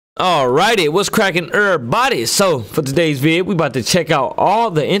Alrighty, what's cracking everybody? So for today's vid, we about to check out all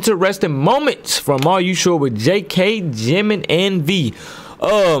the interesting moments from Are You Sure with JK, Jimin, and V.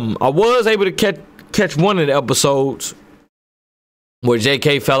 I was able to catch one of the episodes where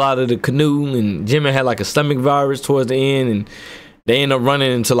JK fell out of the canoe and Jimin had like a stomach virus towards the end, and they end up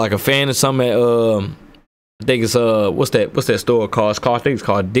running into like a fan or something at I think it's what's that store called? I think it's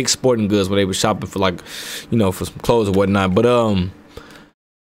called Dick's Sporting Goods, where they were shopping for like, you know, for some clothes or whatnot. But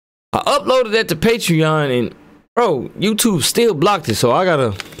I uploaded that to Patreon, and bro, YouTube still blocked it. So I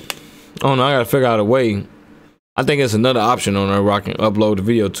gotta figure out a way. I think it's another option on there where I can upload the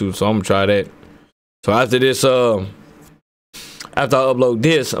video to. So I'm gonna try that. So after this, after I upload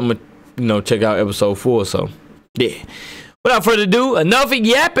this, I'm gonna, check out episode 4. So yeah. Without further ado, enough of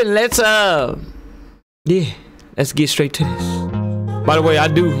yapping. Let's get straight to this. By the way, I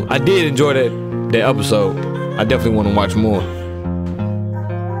did enjoy that episode. I definitely want to watch more.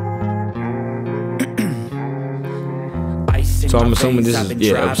 So I'm assuming this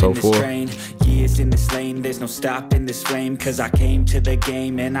is episode 4. Years in this lane, there's no stopping this flame, cause I came to the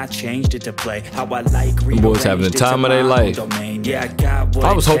game and I changed it to play how I like. The boys having the time of their life. Yeah, I got what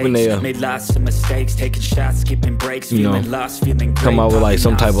I was hoping they made lots of mistakes, taking shots, skipping breaks, feeling lost, feeling great, come out with like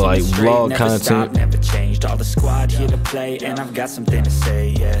some type of like vlog content. Never changed, all the squad here to play, and I've got something to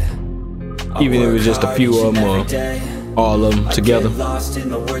say, yeah. Even if it was just a few of them or all of them together. I get lost in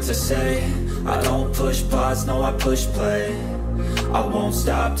the words I say. I don't push pause, no, I push play. I won't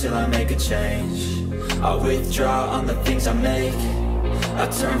stop till I make a change. I withdraw on the things I make. I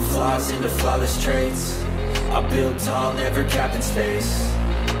turn flaws into flawless traits. I build tall, never capped in space.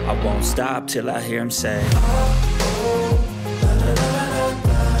 I won't stop till I hear him say,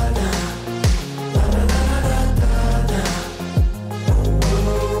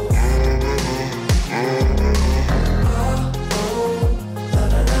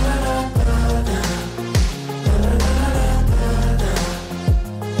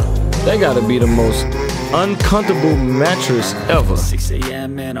 That gotta be the most uncomfortable mattress ever. 6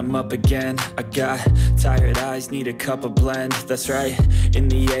 a.m. and I'm up again. I got tired eyes, need a cup of blend. That's right, in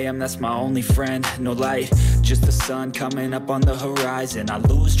the AM, that's my only friend. No light, just the sun coming up on the horizon. I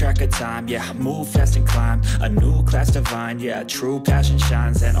lose track of time, yeah, I move fast and climb. A new class divine, yeah, true passion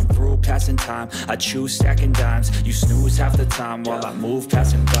shines. And I'm through passing time, I choose stacking dimes. You snooze half the time while I move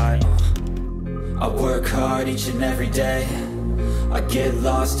passing by. I work hard each and every day. I get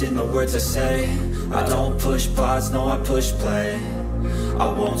lost in the words I say. I don't push pause, no, I push play.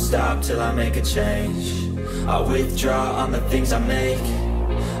 I won't stop till I make a change. I withdraw on the things I make.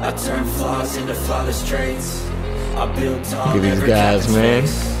 I turn flaws into flawless traits. I build tall, look at these guys, man.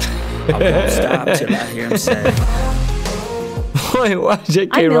 I won't stop till I hear him say. Wait, why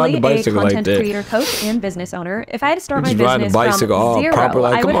JK ride the bicycle like that? I'm Millie, a content creator, coach, and business owner. If I had to start my ride the business bicycle from all zero, proper,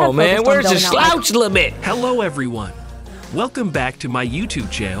 like, I would come have on, man. focused Where's on the building out slouch a little bit? Hello, everyone. Welcome back to my YouTube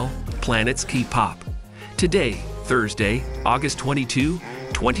channel, Planets K-Pop. Today, Thursday, August 22,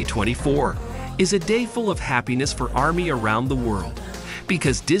 2024, is a day full of happiness for ARMY around the world,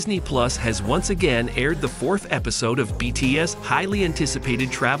 because Disney Plus has once again aired the 4th episode of BTS' highly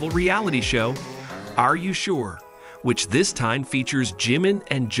anticipated travel reality show, Are You Sure?, which this time features Jimin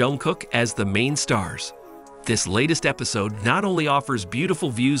and Jungkook as the main stars. This latest episode not only offers beautiful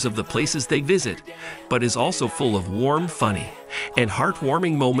views of the places they visit, but is also full of warm, funny, and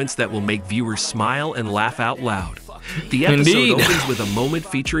heartwarming moments that will make viewers smile and laugh out loud. The episode opens with a moment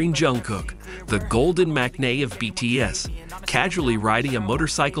featuring Jungkook, the golden matinee of BTS, casually riding a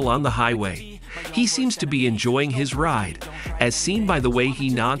motorcycle on the highway. He seems to be enjoying his ride, as seen by the way he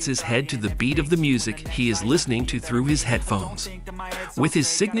nods his head to the beat of the music he is listening to through his headphones. With his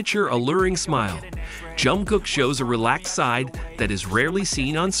signature alluring smile, Jungkook shows a relaxed side that is rarely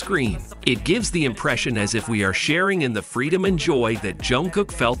seen on screen. It gives the impression as if we are sharing in the freedom and joy that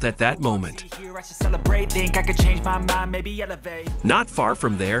Jungkook felt at that moment. Not far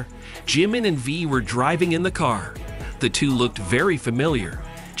from there, Jimin and V were driving in the car. The two looked very familiar,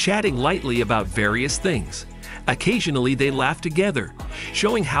 chatting lightly about various things. Occasionally they laugh together,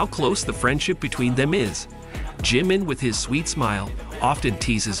 showing how close the friendship between them is. Jimin, with his sweet smile, often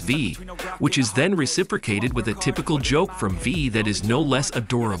teases V, which is then reciprocated with a typical joke from V that is no less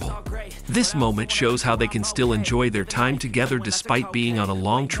adorable. This moment shows how they can still enjoy their time together despite being on a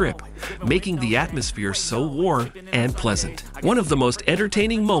long trip, making the atmosphere so warm and pleasant. One of the most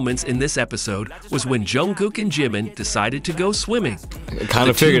entertaining moments in this episode was when Jungkook and Jimin decided to go swimming. I kind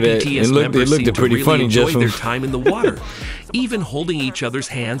of figured that. It looked pretty funny just from their time in the water, even holding each other's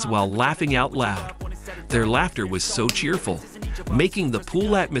hands while laughing out loud. Their laughter was so cheerful, making the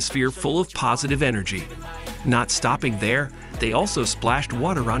pool atmosphere full of positive energy. Not stopping there, they also splashed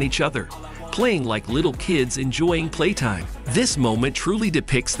water on each other, playing like little kids enjoying playtime. This moment truly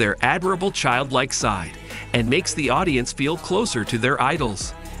depicts their admirable childlike side and makes the audience feel closer to their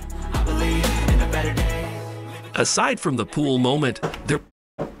idols. Aside from the pool moment, there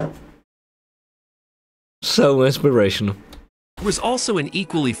So inspirational. was also an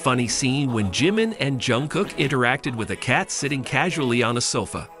equally funny scene when Jimin and Jungkook interacted with a cat sitting casually on a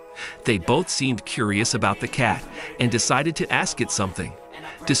sofa. They both seemed curious about the cat and decided to ask it something,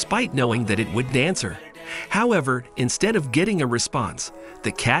 despite knowing that it wouldn't answer. However, instead of getting a response,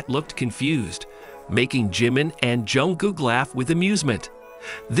 the cat looked confused, making Jimin and Jungkook laugh with amusement.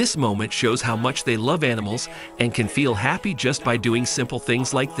 This moment shows how much they love animals and can feel happy just by doing simple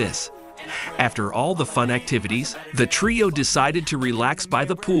things like this. After all the fun activities, the trio decided to relax by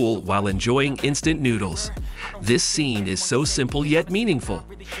the pool while enjoying instant noodles. This scene is so simple yet meaningful,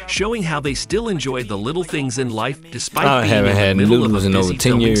 showing how they still enjoy the little things in life despite being in the middle of a busy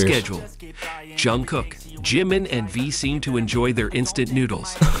filming schedule. Jungkook, Jimin, and V seem to enjoy their instant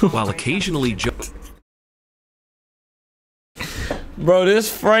noodles, while occasionally Bro,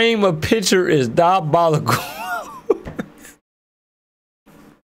 this frame of picture is diabolical.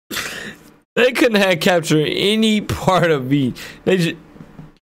 They couldn't have captured any part of me. They just...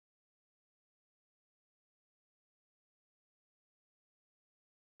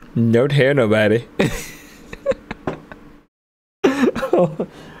 Don't hear nobody.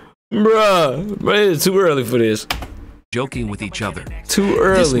 Bruh, it's too early for this. joking with each other. Too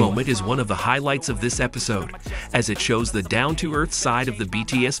early. This moment is one of the highlights of this episode, as it shows the down-to-earth side of the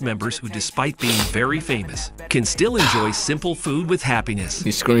BTS members who, despite being very famous, can still enjoy simple food with happiness.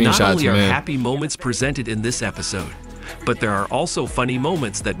 These screenshots, Not only are man. happy moments presented in this episode, but there are also funny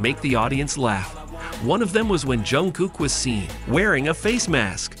moments that make the audience laugh. One of them was when Jungkook was seen wearing a face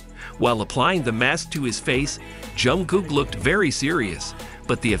mask. While applying the mask to his face, Jungkook looked very serious,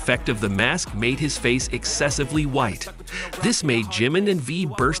 but the effect of the mask made his face excessively white. This made Jimin and V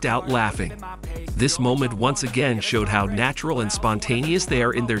burst out laughing. This moment once again showed how natural and spontaneous they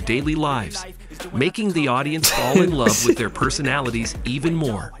are in their daily lives, making the audience fall in love with their personalities even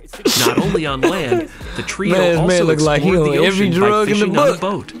more. Not only on land, the trio also explored the ocean by fishing on a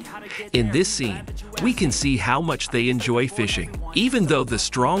boat. In this scene, we can see how much they enjoy fishing, even though the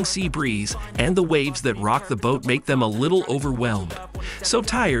strong sea breeze and the waves that rock the boat make them a little overwhelmed. So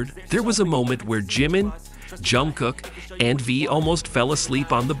tired, there was a moment where Jimin, Jungkook, and V almost fell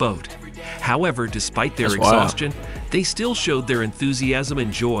asleep on the boat. However, despite their exhaustion, they still showed their enthusiasm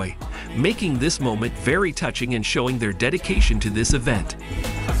and joy, making this moment very touching and showing their dedication to this event.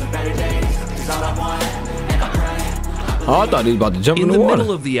 Oh, I thought he was about to jump in the water. In the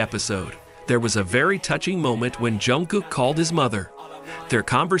middle of the episode, there was a very touching moment when Jungkook called his mother. Their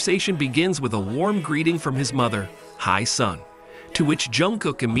conversation begins with a warm greeting from his mother, "Hi, son," to which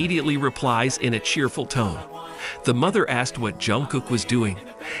Jungkook immediately replies in a cheerful tone. The mother asked what Jungkook was doing,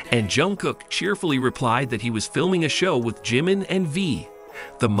 and Jungkook cheerfully replied that he was filming a show with Jimin and V.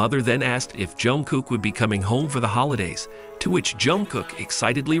 The mother then asked if Jungkook would be coming home for the holidays, to which Jungkook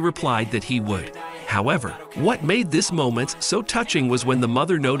excitedly replied that he would. However, what made this moment so touching was when the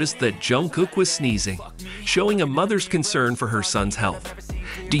mother noticed that Jungkook was sneezing, showing a mother's concern for her son's health.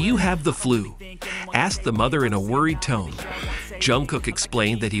 "Do you have the flu?" asked the mother in a worried tone. Jungkook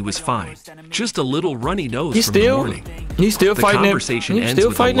explained that he was fine, just a little runny nose from the morning. He's still The fighting conversation that. He's ends still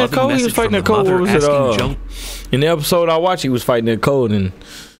with a fighting that loving cold. He was message fighting from that the cold. mother What was it? asking In the episode I watched, he was fighting that cold, and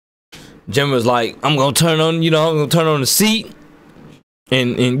Jim was like, "I'm gonna turn on, I'm gonna turn on the seat,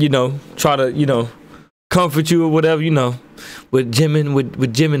 and try to, comfort you or whatever, With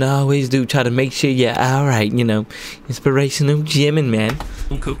Jimin, I always do try to make sure you're all right, Inspirational Jimin, man.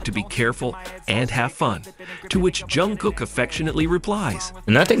 Jungkook to be careful and have fun, to which Jungkook affectionately replies,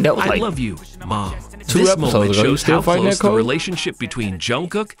 And I think that was "I like love you, Mom." 2 This episodes moment ago. You shows still how fighting close that the cold? relationship between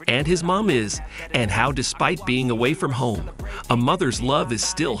Jungkook and his mom is, and how despite being away from home, a mother's love is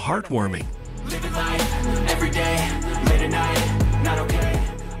still heartwarming.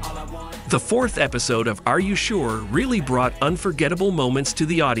 The 4th episode of Are You Sure really brought unforgettable moments to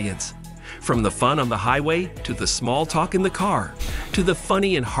the audience. From the fun on the highway, to the small talk in the car, to the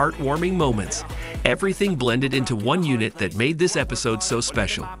funny and heartwarming moments, everything blended into one unit that made this episode so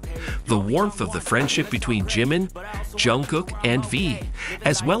special. The warmth of the friendship between Jimin, Jungkook, and V,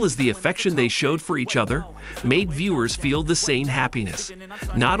 as well as the affection they showed for each other, made viewers feel the same happiness.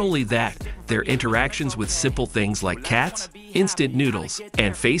 Not only that, Their interactions with simple things like cats, instant noodles,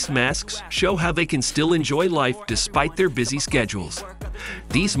 and face masks show how they can still enjoy life despite their busy schedules.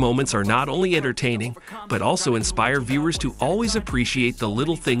 These moments are not only entertaining, but also inspire viewers to always appreciate the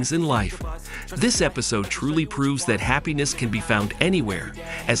little things in life. This episode truly proves that happiness can be found anywhere,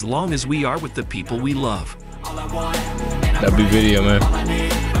 as long as we are with the people we love. That'd be video, man.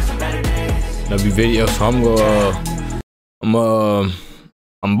 That'd be video. So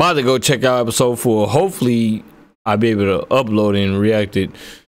I'm about to go check out episode 4. Hopefully, I'll be able to upload it and react it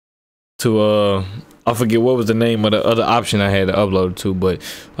to I forget what was the name of the other option I had to upload it to, but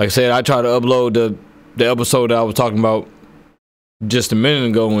like I said, I tried to upload the episode that I was talking about just a minute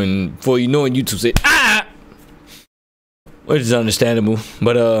ago, and before you know it, YouTube said which is understandable.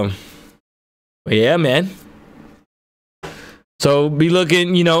 But yeah, man. So be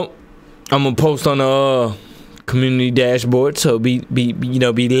looking, you know, I'm gonna post on the community dashboard, so be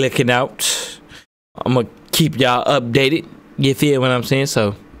looking out. I'm gonna keep y'all updated. You feel what I'm saying?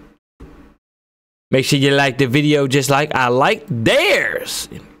 So make sure you like the video just like I like theirs.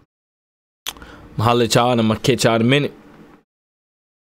 I'm gonna holler at y'all, and I'm gonna catch y'all in a minute.